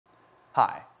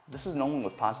Hi, this is Nolan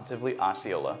with Positively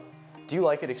Osceola. Do you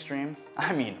like it extreme?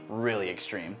 I mean, really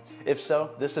extreme. If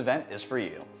so, this event is for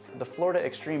you. The Florida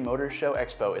Extreme Motor Show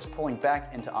Expo is pulling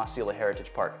back into Osceola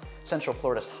Heritage Park, Central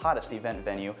Florida's hottest event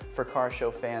venue for car show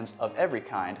fans of every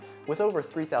kind, with over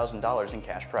 $3,000 in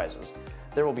cash prizes.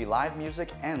 There will be live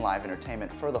music and live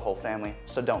entertainment for the whole family,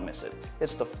 so don't miss it.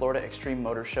 It's the Florida Extreme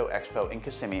Motor Show Expo in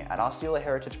Kissimmee at Osceola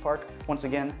Heritage Park. Once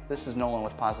again, this is Nolan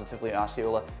with Positively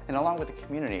Osceola, and along with the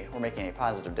community, we're making a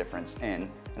positive difference in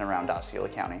and around Osceola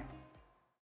County.